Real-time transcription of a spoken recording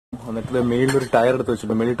എന്നിട്ട് മേളിലൊരു ടയർ എടുത്ത്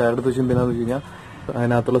വെച്ചിട്ടുണ്ട്. മേളിൽ ടയർ എടുത്ത് വെച്ച് എന്തിനാന്ന് വെച്ച് കഴിഞ്ഞാൽ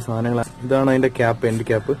അതിനകത്തുള്ള സാധനങ്ങൾ. ഇതാണ് അതിന്റെ cap, end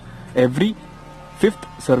cap. Every 5th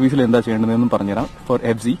സർവീസിൽ എന്താ ചെയ്യേണ്ടതെന്നും പറഞ്ഞുതരാം ഫോർ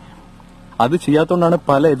FZ. അത് ചെയ്യാത്തതുകൊണ്ടാണ്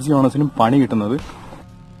പല FZ ഓണേഴ്സിനും പണി കിട്ടുന്നത്.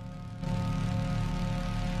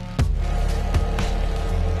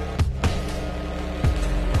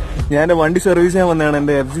 ഞാൻ വണ്ടി സർവീസ് ചെയ്യാൻ വന്നതാണ്,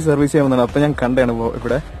 എന്റെ FZ സർവീസ് ചെയ്യാൻ വന്നതാണ്. അപ്പൊ ഞാൻ കണ്ടാണ്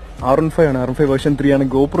ഇവിടെ R15 ആണ്, R15 വേർഷൻ 3 ആണ്.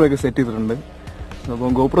 GoPro ഒക്കെ സെറ്റ് ചെയ്തിട്ടുണ്ട്.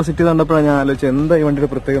 അപ്പം GoPro സെറ്റ് ചെയ്ത് കണ്ടപ്പോഴാണ് ഞാൻ ആലോചിച്ചത് എന്താ ഈ വണ്ടിയുടെ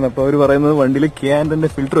പ്രത്യേകത. അപ്പോൾ അവർ പറയുന്നത് വണ്ടിയിൽ ക്യാനന്റെ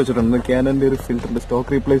ഫിൽറ്റർ വെച്ചിട്ടുണ്ട്. ക്യാനന്റെ ഒരു ഫിൽറ്റർ,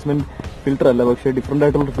 സ്റ്റോക്ക് റീപ്ലേസ്മെന്റ് ഫിൽറ്റർ അല്ല, പക്ഷേ ഡിഫറെന്റ്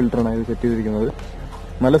ആയിട്ടുള്ള ഫിൽറ്ററാണ് ഇത് സെറ്റ് ചെയ്തിരിക്കുന്നത്.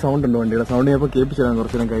 നല്ല സൗണ്ട് ഉണ്ട് വണ്ടിയുടെ. സൗണ്ട് ഞാൻ ഇപ്പോൾ കേൾപ്പിച്ചിടാം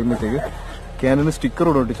കുറച്ച് നേരം കഴിയുമ്പോഴത്തേക്ക്. ക്യാനന് സ്റ്റിക്കർ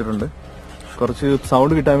ഇവിടെ ഒട്ടിച്ചിട്ടുണ്ട്. കുറച്ച്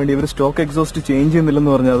സൗണ്ട് കിട്ടാൻ വേണ്ടി ഇവർ സ്റ്റോക്ക് എക്സോസ്റ്റ് ചേഞ്ച്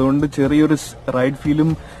ചെയ്യുന്നില്ലെന്ന് പറഞ്ഞു. അതുകൊണ്ട് ചെറിയൊരു റൈഡ് ഫീലും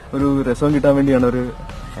ഒരു രസവും കിട്ടാൻ വേണ്ടിയാണ് ഒരു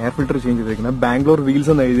എയർ ഫിൽറ്റർ ചേഞ്ച് ചെയ്തിരിക്കുന്നത്. ബാംഗ്ലൂർ വീൽസ്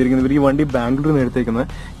എന്ന് എഴുതിയിരിക്കുന്നത്. ഇവർ ഈ വണ്ടി ബാംഗ്ലൂരിൽ നിന്ന് എടുത്തേക്കുന്നത്.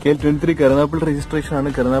 KL23 കരുനാപ്പള്ളി രജിസ്ട്രേഷൻ ആണ്.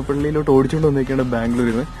 കരുനാപ്പള്ളിയിലോട്ട് ഓടിച്ചുകൊണ്ട് വന്നേക്കാണ്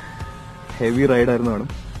ബാംഗ്ലൂരിൽ നിന്ന്. ഹെവി റൈഡ് ആയിരുന്നു ആണ്.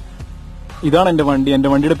 ഇതാണ് എന്റെ വണ്ടി. എന്റെ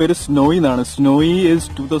വണ്ടിയുടെ പേര് സ്നോയി എന്നാണ്. സ്നോയി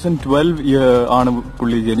 2012 ആണ്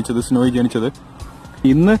പുള്ളി ജനിച്ചത്, സ്നോയി ജനിച്ചത്.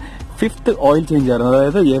 ഇന്ന് 5th ഓയിൽ ചേഞ്ച് ആയിരുന്നു.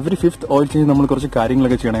 അതായത് എവറി 5th ഓയിൽ ചേഞ്ച് നമ്മൾ കുറച്ച്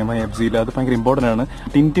കാര്യങ്ങളൊക്കെ ചെയ്യണം FZയിൽ. അത് ഭയങ്കര ഇമ്പോർട്ടന്റ് ആണ്.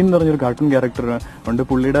 ടിൻറ്റിൻ എന്ന് പറഞ്ഞൊരു കാർട്ടൂൺ ക്യാരക്ടർ ഉണ്ട്.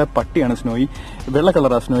 പുള്ളിയുടെ പട്ടിയാണ് സ്നോയി. വെള്ള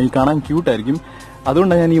കളറാണ് സ്നോയി, കാണാൻ ക്യൂട്ടായിരിക്കും.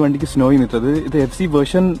 അതുകൊണ്ടാണ് ഞാൻ ഈ വണ്ടിക്ക് സ്നോയി നിട്ടത്. ഇത് FZ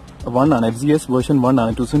വേർഷൻ 1 ആണ്, FZS വേർഷൻ 1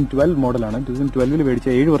 ആണ്. 2012 മോഡലാണ്. 2012 മേടിച്ച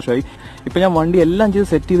 7 വർഷമായി. ഇപ്പൊ ഞാൻ വണ്ടി എല്ലാം ചെയ്ത്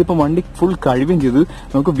സെറ്റ് ചെയ്തപ്പോൾ വണ്ടി ഫുൾ കഴുകുകയും ചെയ്ത്.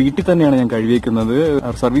 നമുക്ക് വീട്ടിൽ തന്നെയാണ് ഞാൻ കഴുകിയേക്കുന്നത്.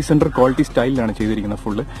 സർവീസ് സെന്റർ ക്വാളിറ്റി സ്റ്റൈലിലാണ് ചെയ്തിരിക്കുന്നത്.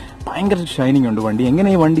 ഫുള്ള് ഭയങ്കര ഷൈനിങ് ഉണ്ട് വണ്ടി.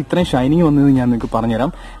 എങ്ങനെ ഈ വണ്ടി ഇത്രയും ഷൈനിങ് വന്നത് ഞാൻ നിങ്ങൾക്ക്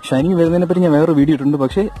പറഞ്ഞുതരാം. ഷൈനിങ് വരുന്നതിനെ പറ്റി ഞാൻ വേറെ വീഡിയോ ഇട്ടുണ്ട്,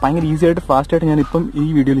 പക്ഷേ ഭയങ്കര ഈസി ആയിട്ട് ഫാസ്റ്റ് ആയിട്ട് ഞാൻ ഇപ്പം ഈ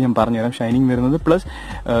വീഡിയോയിൽ ഞാൻ പറഞ്ഞുതരാം ഷൈനിങ് വരുന്നത്. പ്ലസ്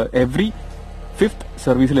എവറി 5th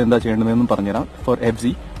സർവീസിൽ എന്താ ചെയ്യേണ്ടതെന്നും പറഞ്ഞുതരാം ഫോർ FZ.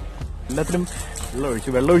 എല്ലാത്തിലും വെള്ളം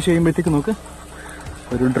ഒഴിച്ച് കഴിയുമ്പോഴത്തേക്ക് നമുക്ക്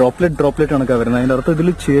ഒരു ഡ്രോപ്ലെറ്റ് കണക്കാണ് വരുന്നത്. അതിന്റെ അർത്ഥം ഇതിൽ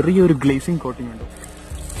ചെറിയൊരു ഗ്ലേസിംഗ് കോട്ടിംഗ് ഉണ്ട്.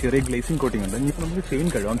 ഇനിയിപ്പോൾ നമുക്ക് ചെയിൻ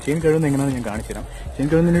കഴുകാം. ചെയിൻ കഴുകുന്നത് എങ്ങനെയാണെന്ന് ഞാൻ കാണിച്ചു തരാം. ചെയിൻ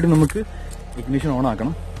കഴുകുന്നതിന് വേണ്ടി നമുക്ക് ഇഗ്നിഷൻ ഓൺ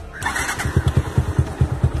ആക്കണം.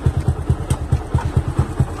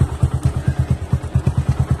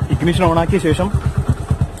 ഇഗ്നിഷൻ ഓൺ ആക്കിയ ശേഷം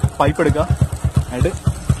പൈപ്പ് എടുക്കുക, എന്നിട്ട്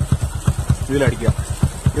ഇതിലടിക്കുക.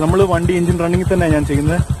 നമ്മൾ വണ്ടി എഞ്ചിൻ റണ്ണിങ്ങിൽ തന്നെ ഞാൻ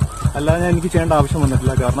ചെയ്യുന്നത്, അല്ലാതെ എനിക്ക് ചെയ്യേണ്ട ആവശ്യം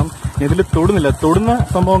വന്നിട്ടില്ല. കാരണം ഇതിൽ തൊടുന്ന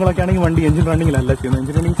സംഭവങ്ങളൊക്കെ ആണെങ്കിൽ വണ്ടി എഞ്ചിൻ റണ്ണിങ്ങിലല്ല ചെയ്യുന്നത്.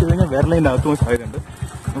 എഞ്ചിൻ റണ്ണിങ് ചെയ്ത് കഴിഞ്ഞാൽ വേറെ ലൈൻ്റെ അകത്തും സാധ്യതയുണ്ട്.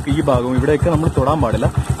 നമുക്ക് ഈ ഭാഗവും ഇവിടെയൊക്കെ നമ്മൾ തൊടാൻ പാടില്ല.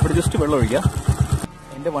 ഇവിടെ ജസ്റ്റ് വെള്ളം ഒഴിക്കുക.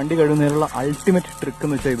 എന്റെ വണ്ടി കഴുകുന്നതിനുള്ള അൾട്ടിമേറ്റ് ട്രിക്ക്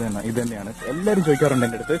എന്ന് വെച്ചാൽ ഇത് തന്നെയാണ്. എല്ലാവരും ചോദിക്കാറുണ്ട്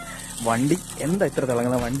എൻ്റെ അടുത്ത്, വണ്ടി എന്താ ഇത്ര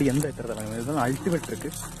തിളങ്ങുന്നത്, ഇതാണ് അൾട്ടിമേറ്റ് ട്രിക്ക്.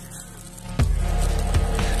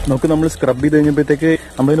 നമുക്ക് നമ്മൾ സ്ക്രബ് ചെയ്ത് കഴിഞ്ഞപ്പോഴത്തേക്ക്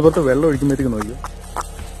നമ്മളിതിന് പുറത്ത് വെള്ളം ഒഴിക്കുമ്പോഴത്തേക്ക് നോക്കിയോ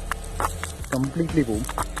കംപ്ലീറ്റ്ലി പോവും.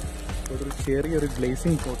 ഒരു ചെറിയൊരു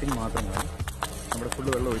ഗ്ലേസിംഗ് കോട്ടിങ് മാത്രമാണ്. നമ്മുടെ ഫുള്ള്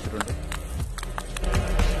വെള്ളം ഒഴിച്ചിട്ടുണ്ട്.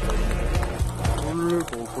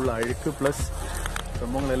 ഫുൾ അഴുക്ക് പ്ലസ്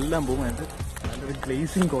സംഭവങ്ങളെല്ലാം പോകും. അതിൻ്റെ നല്ലൊരു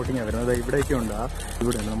ഗ്ലേസിംഗ് കോട്ടിങ്ങാണ് വരുന്നത്. അത് ഇവിടെയൊക്കെ ഉണ്ട്.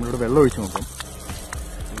 ഇവിടെയാണ്. നമ്മളിവിടെ വെള്ളം ഒഴിച്ച് നോക്കും.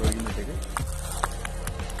 വെള്ളം ഒഴിക്കുമ്പോഴത്തേക്ക്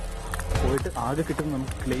പോയിട്ട് ആകെ കിട്ടുന്ന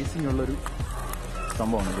നമുക്ക് ഗ്ലേസിംഗ് ഉള്ളൊരു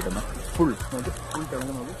സംഭവമാണ് കിട്ടുന്നത്. ഫുൾ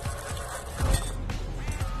തിളങ്ങുന്നത്.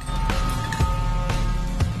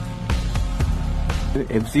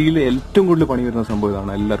 FZയിൽ ഏറ്റവും കൂടുതൽ പണി വരുന്ന സംഭവം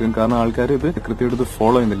ഇതാണ് എല്ലാവർക്കും. കാരണം ആൾക്കാർ ഇത് കൃത്യമായിട്ട്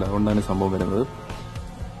ഫോളോ ചെയ്യുന്നില്ല. അതുകൊണ്ടാണ് സംഭവം വരുന്നത്.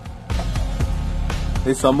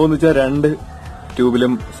 ഈ സംഭവം എന്ന് വെച്ചാൽ 2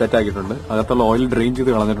 ട്യൂബിലും സെറ്റ് ആക്കിയിട്ടുണ്ട്. അകത്തുള്ള ഓയിൽ ഡ്രെയിൻ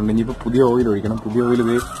ചെയ്ത് കളഞ്ഞിട്ടുണ്ട്. ഇനിയിപ്പോൾ പുതിയ ഓയിൽ ഒഴിക്കണം. പുതിയ ഓയിൽ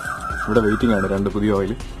ഇത് ഇവിടെ വെയിറ്റിംഗ് ആണ്. 2 പുതിയ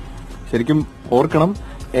ഓയിൽ. ശരിക്കും ഓർക്കണം,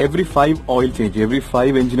 every 5 oil change, every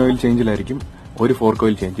 5 engine oil ചേഞ്ചിലായിരിക്കും ഒരു fork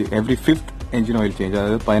oil change. Every 5th engine oil change.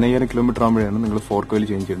 അതായത് 15,000 കിലോമീറ്റർ ആകുമ്പോഴാണ് നിങ്ങൾ ഫോർക്ക് ഓയിൽ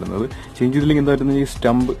ചേഞ്ച് ചെയ്യുന്നത്. ചേഞ്ച് ചെയ്തില്ലെങ്കിൽ എന്താ പറ്റുന്നത്, ഈ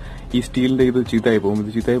സ്റ്റമ്പ്, ഈ സ്റ്റീലിന്റെ ഇത് ചീത്തയായി പോകും. ഇത്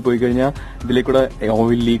ചീത്തയായി പോയി കഴിഞ്ഞാൽ ഇതിലേക്കൂടെ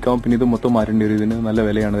ഓയിൽ ലീക്ക് ആവും. പിന്നെ ഇത് മൊത്തം മാറ്റേണ്ടി വരും. ഇതിന് നല്ല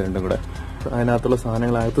വിലയാണ് രണ്ടും കൂടെ. അതിനകത്തുള്ള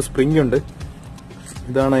സാധനങ്ങളകത്ത് സ്പ്രിംഗ് ഉണ്ട്.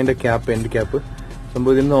 ഇതാണ് അതിന്റെ ക്യാപ്പ്, എൻഡ് ക്യാപ്പ്.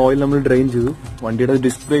 സംഭവം ഇതിൽ നിന്ന് ഓയിൽ നമ്മൾ ഡ്രെയിൻ ചെയ്തു. വണ്ടിയുടെ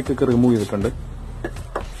ഡിസ്പ്ലേക്ക് ഒക്കെ റിമൂവ് ചെയ്തിട്ടുണ്ട്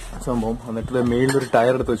സംഭവം. എന്നിട്ട് മേളിലൊരു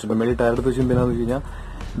ടയർ എടുത്ത് വെച്ചിട്ടുണ്ട്. മേളിൽ ടയർ എടുത്ത് വെച്ച് എന്തിനാന്ന് വെച്ച് കഴിഞ്ഞാൽ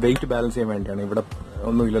വെയിറ്റ് ബാലൻസ് ചെയ്യാൻ വേണ്ടിയാണ്. ഇവിടെ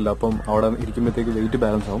ഒന്നുമില്ലല്ലോ, അപ്പം അവിടെ ഇരിക്കുമ്പോഴത്തേക്ക് വെയിറ്റ്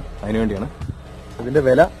ബാലൻസ് ആവും. അതിന് വേണ്ടിയാണ്. ഇതിന്റെ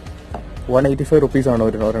വില 185 റുപ്പീസാണ്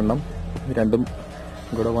ഒരെണ്ണം. രണ്ടും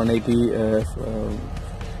കൂടെ 180,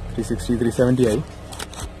 360, 370 ആയി.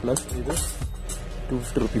 പ്ലസ് ഇത്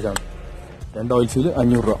 250 റുപ്പീസാണ്. 2 ഓയിൽസിൽ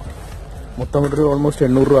 500 രൂപ. മൊത്തം ഒരു ഓൾമോസ്റ്റ്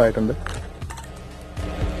 800 രൂപ ആയിട്ടുണ്ട്.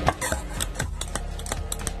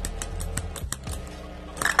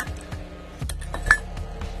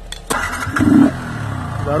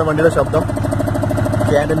 ഇതാണ് വണ്ടിയുടെ ശബ്ദം.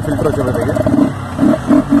 ക്യാൻഡൻ ഫിൽറ്റർ വെച്ചപ്പോഴത്തേക്ക്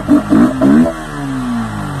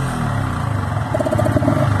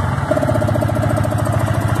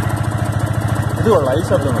ഇത് കൊള്ളാം. ഈ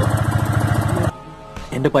ശബ്ദങ്ങൾ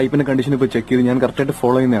എന്റെ പൈപ്പിന്റെ കണ്ടീഷൻ ഇപ്പോൾ ചെക്ക് ചെയ്ത് ഞാൻ കറക്റ്റായിട്ട്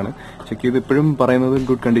ഫോളോ ചെയ്യുന്നതാണ്. ചെക്ക് ചെയ്ത് ഇപ്പോഴും പറയുന്നത്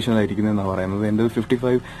ഗുഡ് കണ്ടീഷനിലായിരിക്കുന്നതെന്നാണ് പറയുന്നത്. എന്റെ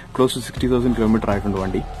 55 ക്ലോസ് ടു 60,000 കിലോമീറ്റർ ആയിട്ടുണ്ട്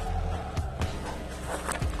വണ്ടി.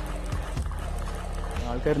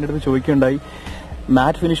 ആൾക്കാരുടെ അടുത്ത് ചോദിക്കുകയുണ്ടായി,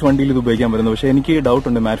 മാറ്റ് ഫിനിഷ് വണ്ടിയിൽ ഇത് ഉപയോഗിക്കാൻ പറ്റുന്നു. പക്ഷേ എനിക്ക് ഡൗട്ട്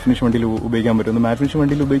ഉണ്ട് മാറ്റ് ഫിനിഷ് വണ്ടിയിൽ ഉപയോഗിക്കാൻ പറ്റുന്നു. മാറ്റ് ഫിനിഷ്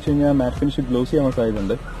വണ്ടിയിൽ ഉപയോഗിച്ച് കഴിഞ്ഞാൽ മാറ്റ് ഫിനിഷ് ഗ്ലോസി ആവാൻ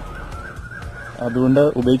സാധ്യതയുണ്ട്. അതുകൊണ്ട്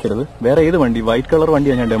ഉപയോഗിക്കരുത്. വേറെ ഏത് വണ്ടി, വൈറ്റ് കളർ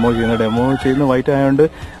വണ്ടിയാണ് ഞാൻ ഡെമോ ചെയ്യുന്ന വൈറ്റ് ആയതുകൊണ്ട്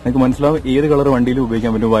നിങ്ങൾക്ക് മനസ്സിലാവും ഏത് കളർ വണ്ടിയിലും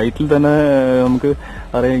ഉപയോഗിക്കാൻ പറ്റും. വൈറ്റിൽ തന്നെ നമുക്ക്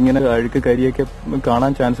അറിയാം ഇങ്ങനെ അഴുക്ക് കരിയൊക്കെ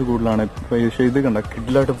കാണാൻ ചാൻസ് കൂടുതലാണ്. പക്ഷേ ഇത് കണ്ട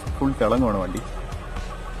കിഡിലായിട്ട് ഫുൾ തിളങ്ങുവാണ് വണ്ടി.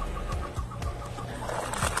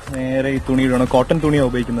 നേരെ ഈ തുണി ഇടണം, കോട്ടൺ തുണിയാണ്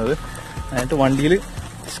ഉപയോഗിക്കുന്നത്. എന്നിട്ട് വണ്ടിയിൽ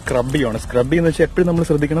സ്ക്രബ് ചെയ്യണം. സ്ക്രബ് എന്ന് വെച്ചാൽ എപ്പോഴും നമ്മൾ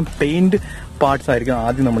ശ്രദ്ധിക്കണം, പെയിന്റ് പാർട്സ് ആയിരിക്കും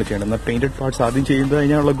ആദ്യം നമ്മൾ ചെയ്യേണ്ടത്. പെയിന്റഡ് പാർട്സ് ആദ്യം ചെയ്ത്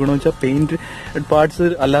കഴിഞ്ഞാലുള്ള ഗുണം വെച്ചാൽ പെയിന്റഡ് പാർട്സ്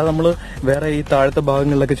അല്ലാതെ നമ്മൾ വേറെ ഈ താഴത്തെ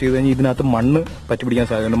ഭാഗങ്ങളിലൊക്കെ ചെയ്ത് കഴിഞ്ഞാൽ ഇതിനകത്ത് മണ്ണ് പറ്റിപ്പിടിക്കാൻ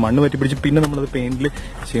സാധ്യതയുണ്ട്. മണ്ണ് പറ്റിപ്പിടിച്ച് പിന്നെ നമ്മളത് പെയിന്റിൽ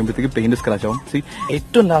ചെയ്യുമ്പോഴത്തേക്ക് പെയിന്റ് സ്ക്രാച്ച് ആവും.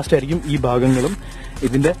 ഏറ്റവും ലാസ്റ്റ് ആയിരിക്കും ഈ ഭാഗങ്ങളും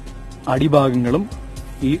ഇതിന്റെ അടിഭാഗങ്ങളും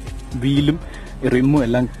ഈ വീലും റിമ്മും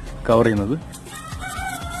എല്ലാം കവർ ചെയ്യുന്നത്.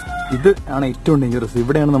 ഇത് ആണ് ഏറ്റവും ഡേഞ്ചറസ്.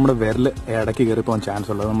 ഇവിടെയാണ് നമ്മുടെ വിരൽ ഇടയ്ക്ക് കയറി പോകാൻ ചാൻസ്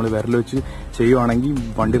ഉള്ളത്. നമ്മൾ വിരൽ വെച്ച് ചെയ്യുവാണെങ്കിൽ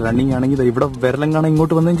വണ്ടി റണ്ണിങ് ആണെങ്കിൽ ഇവിടെ വിരലെങ്ങാണ്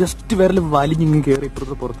ഇങ്ങോട്ട് വന്നാൽ ജസ്റ്റ് വിരൽ വലിഞ്ഞിങ്ങ് കയറി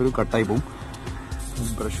ഇപ്പുറത്ത് പുറത്തൊരു കട്ടായി പോകും.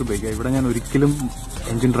 ബ്രഷ് ഉപയോഗിക്കുക. ഇവിടെ ഞാൻ ഒരിക്കലും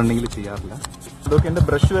എഞ്ചിൻ റണ്ണിങ്ങിൽ ചെയ്യാറില്ല. ഇതൊക്കെ എന്റെ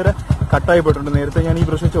ബ്രഷ് വരെ കട്ടായി പോയിട്ടുണ്ട്. നേരത്തെ ഞാൻ ഈ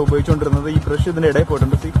ബ്രഷ് വെച്ച് ഉപയോഗിച്ചുകൊണ്ടിരുന്നത്. ഈ ബ്രഷ് ഇതിന്റെ ഇടയിൽ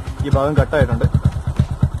പോയിട്ടുണ്ട്. ഈ ഭാഗം കട്ടായിട്ടുണ്ട്.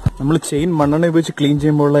 നമ്മൾ ചെയിൻ മണ്ണെണ്ണ ഉപയോഗിച്ച് ക്ലീൻ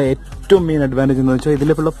ചെയ്യുമ്പോഴുള്ള ഏറ്റവും മെയിൻ അഡ്വാൻറ്റേജ് എന്ന് വെച്ചാൽ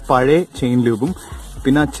ഇതിലുള്ള പഴയ ചെയിൻ ലൂബും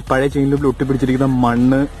പിന്നെ പഴയ ചെയിൻ ലൂബിൽ ഒട്ടിപ്പിടിച്ചിരിക്കുന്ന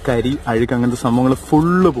മണ്ണ്, കരി, അഴുക്ക് അങ്ങനത്തെ സംഭവങ്ങൾ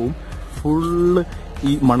ഫുള്ള് പോവും. ഫുള്ള്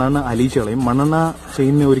ഈ മണ്ണെണ്ണ അലിയിച്ച് കളയും. മണ്ണെണ്ണ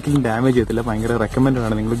ചെയിനിന് ഒരിക്കലും ഡാമേജ് ചെയ്യത്തില്ല. ഭയങ്കര റെക്കമെൻഡ്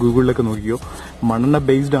ആണ്. നിങ്ങൾ ഗൂഗിളിലൊക്കെ നോക്കിയോ, മണ്ണെണ്ണ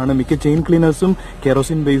ബേസ്ഡ് ആണ് മിക്ക ചെയിൻ ക്ലീനേഴ്സും.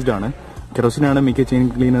 കെറോസിൻ ബേസ്ഡ് ആണ്. കെറോസിനാണ് മിക്ക chain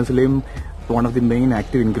ക്ലീനേഴ്സിലെയും one of the main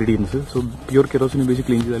active ingredients. So pure kerosene ഉപയോഗിച്ച്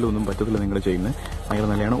ക്ലീൻ ചെയ്താലും ഒന്നും പറ്റത്തില്ല. നിങ്ങൾ ചെയ്യുന്നത് ഭയങ്കര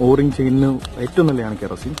നല്ലതാണ്. ഓറിംഗ് ചെയിനിന് ഏറ്റവും നല്ലതാണ്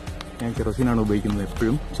കെറോസിൻ. ഞാൻ കെറോസിനാണ് ഉപയോഗിക്കുന്നത്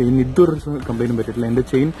എപ്പോഴും. ചെയിൻ ഇതൊരു കംപ്ലൈന്റും പറ്റിയിട്ടില്ല. എന്റെ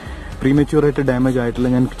ചെയിൻ പ്രീമെച്യൂറായിട്ട് ഡാമേജ് ആയിട്ടില്ല.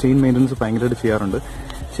 ഞാൻ ചെയിൻ മെയിൻ്റനൻസ് ഭയങ്കരമായിട്ട് ചെയ്യാറുണ്ട്.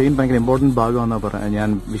 ചെയിൻ ഭയങ്കര ഇമ്പോർട്ടന്റ് ഭാഗമാണെന്നാണ് ഞാൻ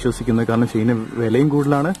വിശ്വസിക്കുന്നത്. കാരണം ചെയിന് വിലയും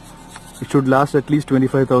കൂടുതലാണ്. It should last at least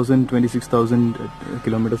 25,000 26,000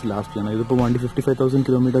 kilometres last ചെയ്യണം. ഇതിപ്പോൾ വണ്ടി 55,000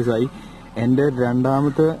 കിലോമീറ്റേഴ്സ് ആയി. എന്റെ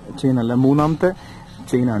രണ്ടാമത്തെ ചെയിൻ അല്ല, മൂന്നാമത്തെ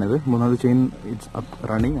ചെയിനാണിത്. മൂന്നാമത്തെ ചെയിൻ ഇറ്റ്സ് അപ്പ്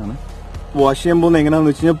റണ്ണിങ് ആണ്. വാഷ് ചെയ്യാൻ പോകുന്നത്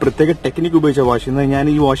എങ്ങനെയാണെന്ന് വെച്ച് കഴിഞ്ഞാൽ പ്രത്യേക ടെക്നിക്ക് ഉപയോഗിച്ചാണ് വാഷ് ചെയ്യുന്നത്. ഞാൻ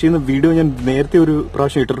ഈ വാഷ് ചെയ്യുന്ന വീഡിയോ ഞാൻ നേരത്തെ ഒരു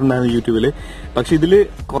പ്രാവശ്യം ഇട്ടിട്ടുണ്ടായിരുന്നു യൂട്യൂബിൽ. പക്ഷെ ഇതിൽ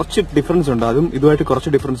കുറച്ച് ഡിഫറൻസ് ഉണ്ട്. അതും ഇതുമായിട്ട് കുറച്ച്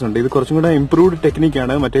ഡിഫറൻസ് ഉണ്ട്. ഇത് കുറച്ചും കൂടെ ഇംപ്രൂവ്ഡ്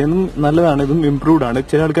ടെക്നിക്കാണ്. മറ്റേതും നല്ലതാണ്, ഇതും ഇംപ്രൂവ്ഡ് ആണ്.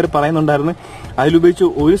 ചില ആൾക്കാർ പറയുന്നുണ്ടായിരുന്നു അതിലുപയോഗിച്ച്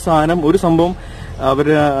ഒരു സംഭവം അവർ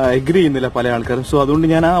എഗ്രി ചെയ്യുന്നില്ല പല ആൾക്കാരും. സോ അതുകൊണ്ട്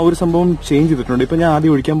ഞാൻ ആ ഒരു സംഭവം ചേഞ്ച് ചെയ്തിട്ടുണ്ട്. ഇപ്പൊ ഞാൻ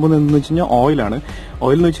ആദ്യം ഒഴിക്കാൻ പോകുന്നത് എന്ന് വെച്ച് കഴിഞ്ഞാൽ ഓയിലാണ്.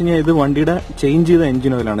 ഓയിൽ എന്ന് വെച്ച് കഴിഞ്ഞാൽ ഇത് വണ്ടിയുടെ ചേഞ്ച് ചെയ്ത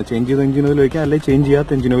എഞ്ചിൻ ഓയിലാണ്. ചേഞ്ച് ചെയ്ത എഞ്ചിൻ ഓയിൽ ഒഴിക്കാം, അല്ലെങ്കിൽ ചേഞ്ച്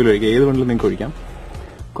ചെയ്യാത്ത എഞ്ചിൻ ഓയിൽ ഒഴിക്കാം. ഏത് വേണമെങ്കിലും നിങ്ങൾക്ക് ഒഴിക്കാം.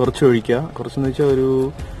 കുറച്ച് ഒഴിക്കുക. കുറച്ചെന്ന് വെച്ചാൽ ഒരു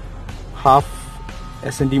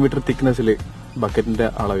 1/2 സെന്റിമീറ്റർ തിക്നെസ്സിൽ ബക്കറ്റിന്റെ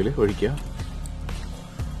അളവിൽ ഒഴിക്കുക.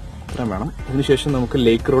 ഇത്രയും വേണം. അതിനുശേഷം നമുക്ക്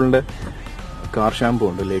ലേക്ക് റോളിന്റെ കാർ ഷാമ്പു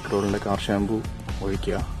ഉണ്ട്. ലേക്ക് റോളിന്റെ കാർ ഷാമ്പു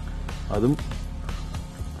ഒഴിക്കുക. അതും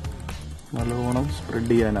നല്ലോണം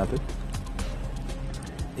സ്പ്രെഡ് ചെയ്യാനത്.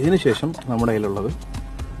 ഇതിനുശേഷം നമ്മുടെ കയ്യിലുള്ളത്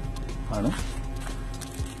ആണ്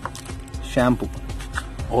ഷാമ്പു.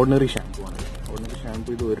 ഓർഡിനറി ഷാമ്പു ആണ്. ഓർഡിനറി ഷാമ്പു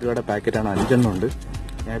ഇത് 1 രൂപയുടെ പാക്കറ്റാണ്. 5 എണ്ണം ഉണ്ട്.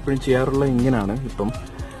 ഞാൻ എപ്പോഴും ചെയ്യാറുള്ള ഇങ്ങനെയാണ്. ഇപ്പം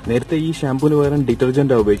നേരത്തെ ഈ ഷാമ്പൂവിന് പകരം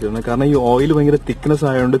ഡിറ്റർജന്റാണ് ഉപയോഗിക്കുന്നത്. കാരണം ഈ ഓയിൽ ഭയങ്കര തിക്നെസ്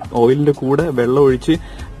ആയതുകൊണ്ട് ഓയിലിന്റെ കൂടെ വെള്ളം ഒഴിച്ച്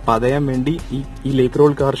പതയാൻ വേണ്ടി ഈ ലേക്ക്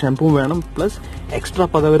റോൾ കാർ ഷാമ്പൂവും വേണം, പ്ലസ് എക്സ്ട്രാ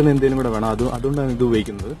പത വരുന്ന എന്തെങ്കിലും കൂടെ വേണം. അതുകൊണ്ടാണ് ഇത്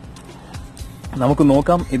ഉപയോഗിക്കുന്നത്. നമുക്ക്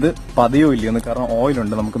നോക്കാം ഇത് പതയോ ഇല്ലയെന്ന്. കാരണം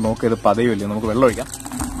ഓയിലുണ്ട്. നമുക്ക് നോക്കാം ഇത് പതയോ ഇല്ലയോ. നമുക്ക് വെള്ളം ഒഴിക്കാം.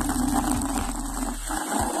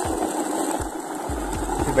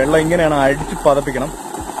 വെള്ളം ഇങ്ങനെയാണ് അടിച്ച് പതപ്പിക്കണം.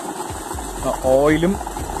 ഓയിലും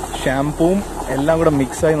ഷാമ്പൂവും എല്ലാം കൂടെ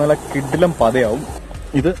മിക്സായി നല്ല കിഡിലും പതയാവും.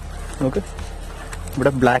 ഇത് നമുക്ക്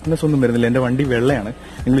ഇവിടെ ബ്ലാക്ക്നെസ് ഒന്നും വരുന്നില്ല. എന്റെ വണ്ടി വെള്ളയാണ്.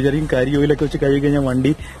 നിങ്ങൾ വിചാരിക്കും കരി ഓയിലൊക്കെ വെച്ച് കഴുകി കഴിഞ്ഞാൽ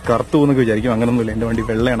വണ്ടി കറുത്തു പോകുന്നൊക്കെ വിചാരിക്കും. അങ്ങനൊന്നുമില്ല. എന്റെ വണ്ടി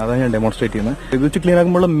വെള്ളയാണ്. അതാണ് ഞാൻ ഡെമോൺസ്ട്രേറ്റ് ചെയ്യുന്നത്. ഇത് വെച്ച് ക്ലീൻ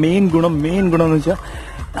ആക്കുമ്പോൾ മെയിൻ ഗുണം എന്ന് വെച്ചാൽ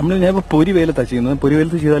ഞാൻ ഇപ്പോൾ പൊരി വെയിലത്താണ് ചെയ്യുന്നത്. പൊരി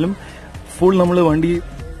വെയിലത്ത് ചെയ്താലും ഫുൾ നമ്മൾ വണ്ടി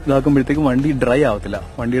ഇതാക്കുമ്പോഴത്തേക്കും വണ്ടി ഡ്രൈ ആവത്തില്ല.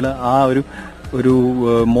 വണ്ടിയുടെ ആ ഒരു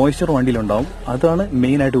മോയ്സ്ചർ വണ്ടിയിലുണ്ടാവും. അതാണ്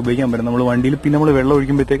മെയിൻ ആയിട്ട് ഉപയോഗിക്കാൻ പറ്റുന്നത്. നമ്മൾ വണ്ടിയിൽ പിന്നെ നമ്മൾ വെള്ളം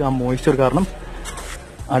ഒഴിക്കുമ്പോഴത്തേക്ക് ആ മോയ്സ്ചർ കാരണം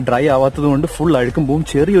ആ ഡ്രൈ ആവാത്തത് കൊണ്ട് ഫുൾ അഴുക്കും പോവും.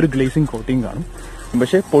 ചെറിയൊരു ഗ്ലേസിംഗ് കോട്ടിങ് കാണും.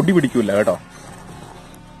 പക്ഷെ പൊടി പിടിക്കൂല കേട്ടോ.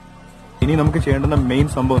 ഇനി നമുക്ക് ചെയ്യേണ്ടുന്ന മെയിൻ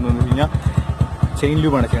സംഭവം എന്ന് വെച്ച് കഴിഞ്ഞാൽ ചെയിൻ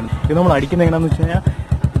ലൂബാണ് ചെയ്യേണ്ടത്. ഇത് നമ്മൾ അടിക്കുന്നത് എങ്ങനെയാണെന്ന് വെച്ച് കഴിഞ്ഞാൽ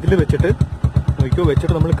ഇതിൽ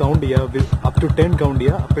വെച്ചിട്ട് നമ്മൾ കൗണ്ട് ചെയ്യുക. അപ് ടു 10 കൗണ്ട്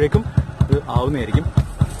ചെയ്യുക. അപ്പോഴേക്കും ഇത് ആവുന്നതായിരിക്കും.